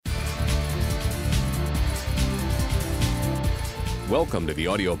Welcome to the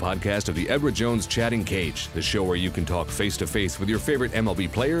audio podcast of the Edward Jones Chatting Cage, the show where you can talk face-to-face with your favorite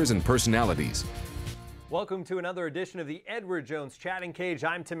MLB players and personalities. Welcome to another edition of the Edward Jones Chatting Cage.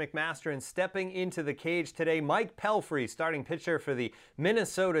 I'm Tim McMaster, and stepping into the cage today, Mike Pelfrey, starting pitcher for the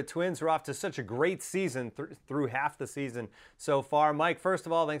Minnesota Twins, who are off to such a great season through half the season so far. Mike, first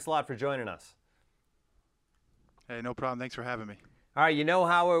of all, thanks a lot for joining us. Hey, no problem. Thanks for having me. All right, you know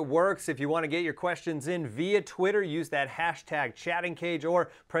how it works. If you want to get your questions in via Twitter, use that hashtag Chatting Cage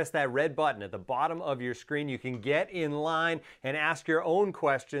or press that red button at the bottom of your screen. You can get in line and ask your own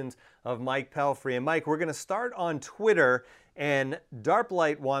questions of Mike Pelfrey. And Mike, we're going to start on Twitter, and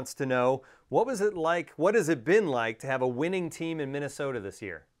Darplight wants to know, what has it been like to have a winning team in Minnesota this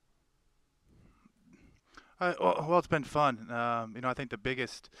year? Well, it's been fun. I think the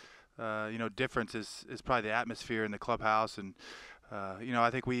biggest difference is probably the atmosphere in the clubhouse, and I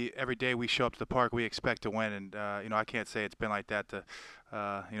think every day we show up to the park, we expect to win, and I can't say it's been like that the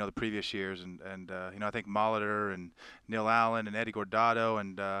previous years, and I think Molitor and Neil Allen and Eddie Guardado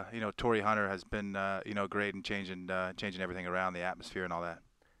and Torrey Hunter has been great in changing everything around, the atmosphere and all that.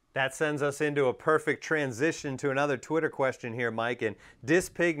 That sends us into a perfect transition to another Twitter question here, Mike, and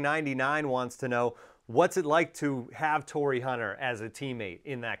Dispig99 wants to know, what's it like to have Torrey Hunter as a teammate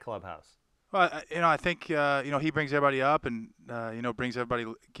in that clubhouse? Well, I think he brings everybody up and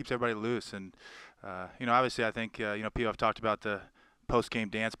keeps everybody loose, and obviously I think people have talked about the post-game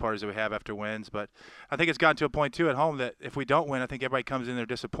dance parties that we have after wins, but I think it's gotten to a point too at home that if we don't win, I think everybody comes in there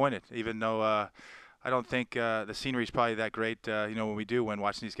disappointed, even though I don't think the scenery is probably that great when we do win,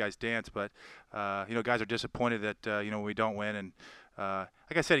 watching these guys dance, but guys are disappointed that when we don't win, and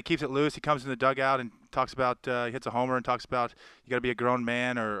like I said, he keeps it loose. He comes in the dugout and talks about, he hits a homer and talks about you got to be a grown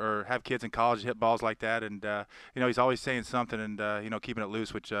man or have kids in college to hit balls like that. And, he's always saying something and, keeping it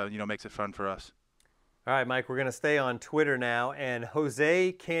loose, which, makes it fun for us. All right, Mike, we're going to stay on Twitter now. And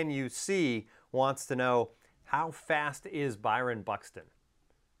Jose Can You See wants to know, how fast is Byron Buxton?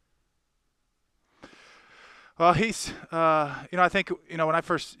 Well, he's, I think, when I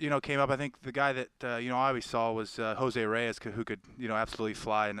first, came up, I think the guy that, I always saw was Jose Reyes, who could, absolutely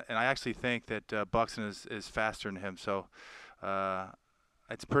fly. And I actually think that Buxton is faster than him. So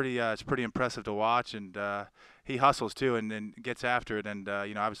it's pretty impressive to watch. And he hustles, too, and gets after it. And,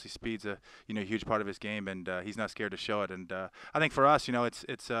 obviously speed's a, huge part of his game. And he's not scared to show it. And I think for us,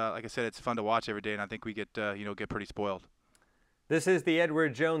 it's like I said, it's fun to watch every day. And I think we get pretty spoiled. This is the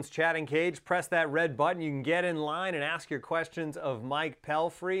Edward Jones Chatting Cage. Press that red button. You can get in line and ask your questions of Mike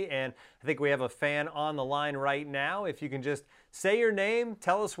Pelfrey. And I think we have a fan on the line right now. If you can just say your name,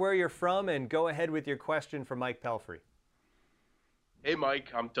 tell us where you're from, and go ahead with your question for Mike Pelfrey. Hey,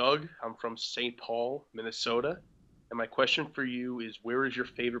 Mike. I'm Doug. I'm from St. Paul, Minnesota. And my question for you is, where is your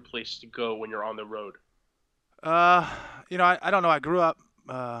favorite place to go when you're on the road? I don't know. I grew up...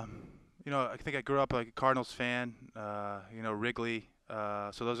 I think I grew up like a Cardinals fan, Wrigley.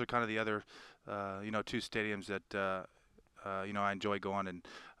 So those are kind of the other, two stadiums that, I enjoy going. And,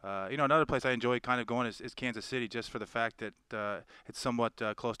 another place I enjoy kind of going is Kansas City, just for the fact that it's somewhat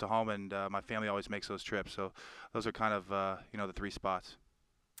close to home, and my family always makes those trips. So those are kind of, the three spots.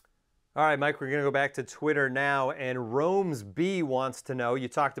 All right, Mike, we're going to go back to Twitter now. And Rome's B wants to know, you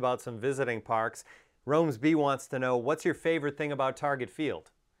talked about some visiting parks. Rome's B wants to know, what's your favorite thing about Target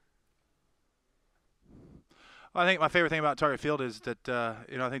Field? I think my favorite thing about Target Field is that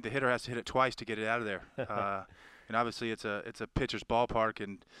I think the hitter has to hit it twice to get it out of there. And obviously it's a pitcher's ballpark,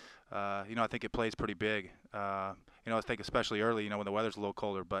 and I think it plays pretty big. I think especially early, when the weather's a little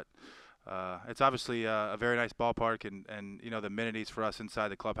colder. But it's obviously a very nice ballpark, and the amenities for us inside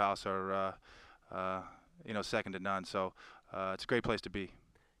the clubhouse are second to none. So it's a great place to be.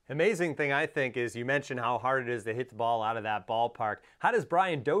 Amazing thing I think is you mentioned how hard it is to hit the ball out of that ballpark. How does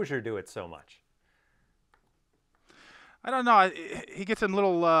Brian Dozier do it so much? I don't know. He gets in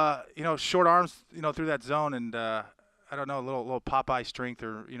little, short arms, through that zone, and I don't know, a little Popeye strength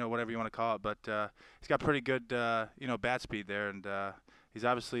or whatever you want to call it. But he's got pretty good, bat speed there, and he's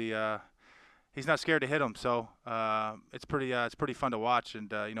obviously he's not scared to hit them. So it's pretty fun to watch,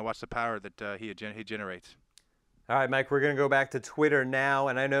 and watch the power that he generates. All right, Mike, we're going to go back to Twitter now.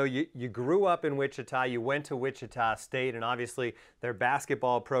 And I know you grew up in Wichita. You went to Wichita State, and obviously their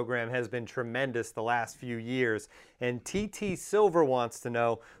basketball program has been tremendous the last few years. And TT Silver wants to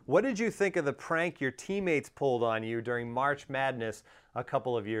know, what did you think of the prank your teammates pulled on you during March Madness a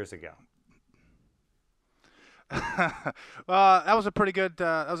couple of years ago? Well, that was a pretty good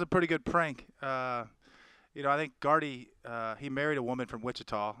prank. I think Gardy, he married a woman from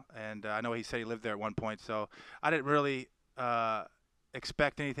Wichita, and I know he said he lived there at one point. So I didn't really,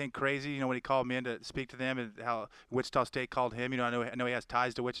 expect anything crazy. When he called me in to speak to them and how Wichita State called him, I know he has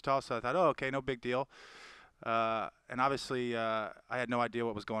ties to Wichita, so I thought, oh, okay, no big deal. And obviously, I had no idea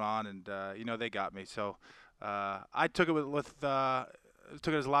what was going on, and they got me. So I took it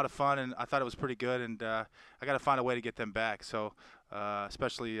took it as a lot of fun, and I thought it was pretty good. And I got to find a way to get them back. So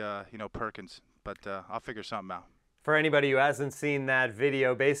especially Perkins, but I'll figure something out. For anybody who hasn't seen that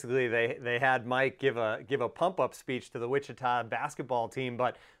video, basically they had Mike give a pump-up speech to the Wichita basketball team,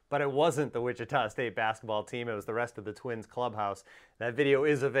 but it wasn't the Wichita State basketball team. It was the rest of the Twins clubhouse. That video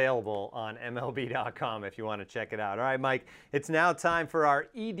is available on MLB.com if you want to check it out. All right, Mike, it's now time for our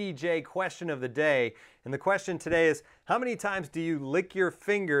EDJ question of the day. And the question today is, how many times do you lick your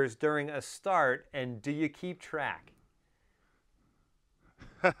fingers during a start, and do you keep track?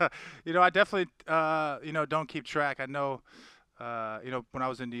 I definitely, don't keep track. I know, when I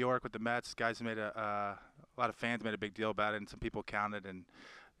was in New York with the Mets, guys made a lot of fans made a big deal about it, and some people counted, and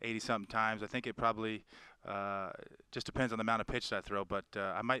 80-something times. I think it probably just depends on the amount of pitch that I throw, but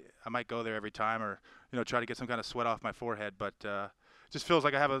I might go there every time, or try to get some kind of sweat off my forehead. But just feels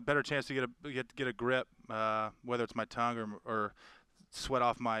like I have a better chance to get a grip, whether it's my tongue or sweat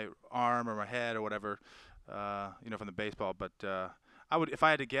off my arm or my head or whatever, from the baseball. But if I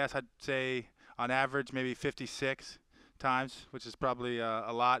had to guess, I'd say on average maybe 56 times, which is probably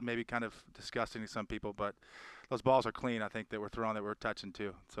a lot, maybe kind of disgusting to some people, but those balls are clean, I think, that we're throwing, that we're touching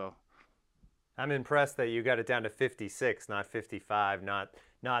too. So I'm impressed that you got it down to 56, not 55,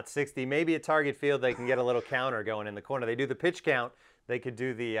 not 60. Maybe at Target Field they can get a little counter going in the corner. They do the pitch count. They could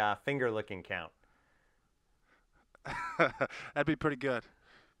do the finger licking count. That'd be pretty good.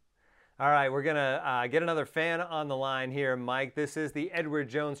 All right, we're going to get another fan on the line here, Mike. This is the Edward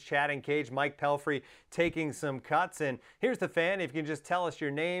Jones Chatting Cage. Mike Pelfrey taking some cuts. And here's the fan. If you can just tell us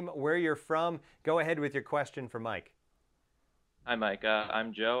your name, where you're from, go ahead with your question for Mike. Hi, Mike.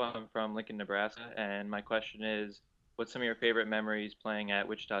 I'm Joe. I'm from Lincoln, Nebraska. And my question is, what's some of your favorite memories playing at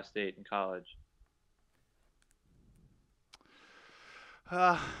Wichita State in college?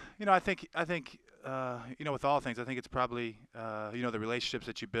 I think with all things, I think it's probably, the relationships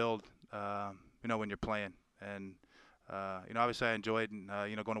that you build, when you're playing. And, obviously I enjoyed,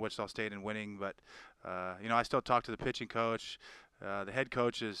 going to Wichita State and winning, but, I still talk to the pitching coach. The head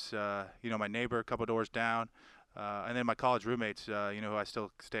coach is, my neighbor a couple doors down. And then my college roommates, who I still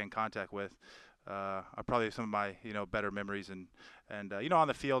stay in contact with, are probably some of my, better memories. And on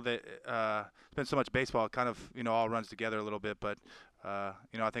the field, it's been so much baseball, it kind of, all runs together a little bit, but, I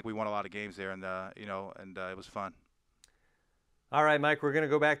think we won a lot of games there, and it was fun. All right, Mike, we're going to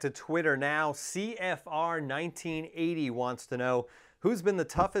go back to Twitter now. CFR1980 wants to know, who's been the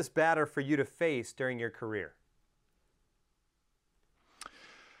toughest batter for you to face during your career?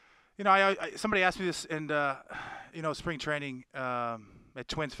 Somebody asked me this in, spring training at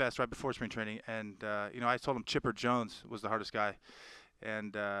Twins Fest right before spring training, and, I told him Chipper Jones was the hardest guy.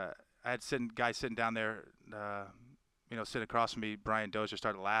 And I had guys sitting down there, sitting across from me. Brian Dozier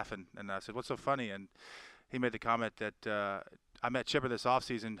started laughing, and I said, "What's so funny?" And he made the comment that I met Chipper this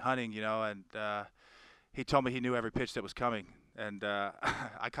offseason hunting, and he told me he knew every pitch that was coming. And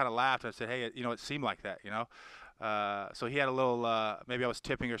I kind of laughed. I said, "Hey, it seemed like that, So he had a little, maybe I was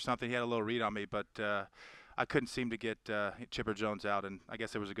tipping or something. He had a little read on me, but I couldn't seem to get Chipper Jones out, and I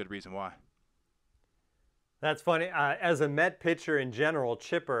guess there was a good reason why. That's funny. As a Met pitcher in general,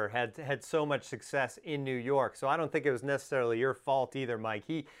 Chipper had so much success in New York, so I don't think it was necessarily your fault either, Mike.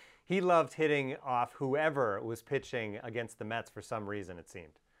 He loved hitting off whoever was pitching against the Mets for some reason, it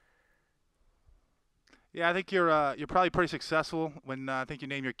seemed. Yeah, I think you're probably pretty successful when I think you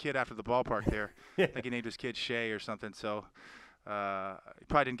name your kid after the ballpark there. Yeah. I think he named his kid Shea or something, so you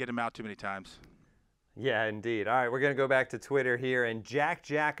probably didn't get him out too many times. Yeah, indeed. All right, we're going to go back to Twitter here, and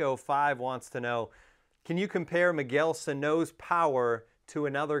Jack05 wants to know, can you compare Miguel Sano's power to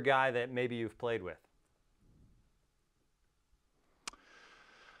another guy that maybe you've played with?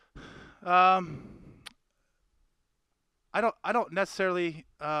 I don't necessarily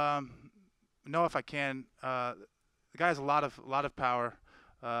know if I can. The guy has a lot of power.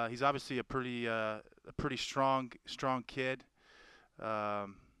 He's obviously a pretty strong kid. I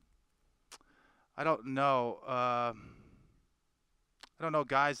don't know. I don't know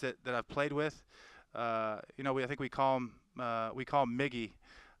guys that I've played with. I think we call him Miggy.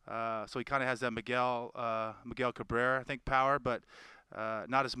 So he kind of has that Miguel Cabrera, I think, power, but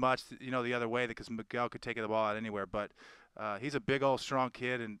not as much, the other way, because Miguel could take the ball out anywhere. But he's a big old strong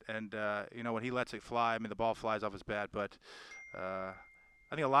kid, and when he lets it fly, I mean, the ball flies off his bat. But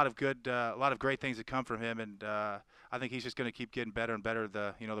I think a lot of great things that come from him, and I think he's just going to keep getting better and better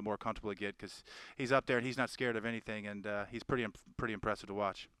the more comfortable he gets, because he's up there and he's not scared of anything, and he's pretty impressive to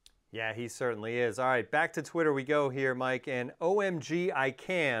watch. Yeah, he certainly is. All right, back to Twitter we go here, Mike. And OMG I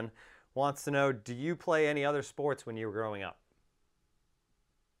Can wants to know, do you play any other sports when you were growing up?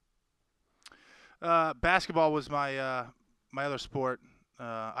 Basketball was my my other sport.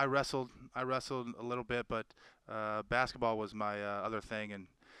 I wrestled a little bit, but basketball was my other thing, and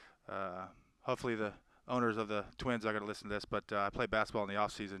hopefully the owners of the Twins are going to listen to this, but I play basketball in the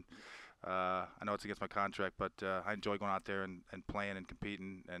off season. I know it's against my contract, but I enjoy going out there and playing and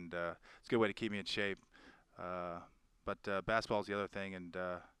competing, and it's a good way to keep me in shape. But basketball is the other thing, and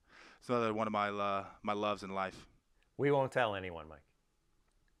it's another one of my loves in life. We won't tell anyone, Mike.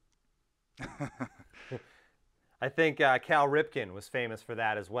 I think Cal Ripken was famous for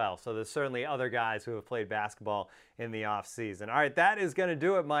that as well. So there's certainly other guys who have played basketball in the off season. All right, that is going to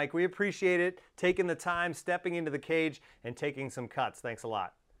do it, Mike. We appreciate it, taking the time, stepping into the cage, and taking some cuts. Thanks a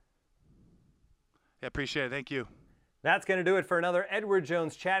lot. Yeah, appreciate it. Thank you. That's going to do it for another Edward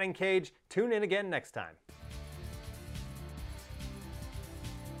Jones Chatting Cage. Tune in again next time.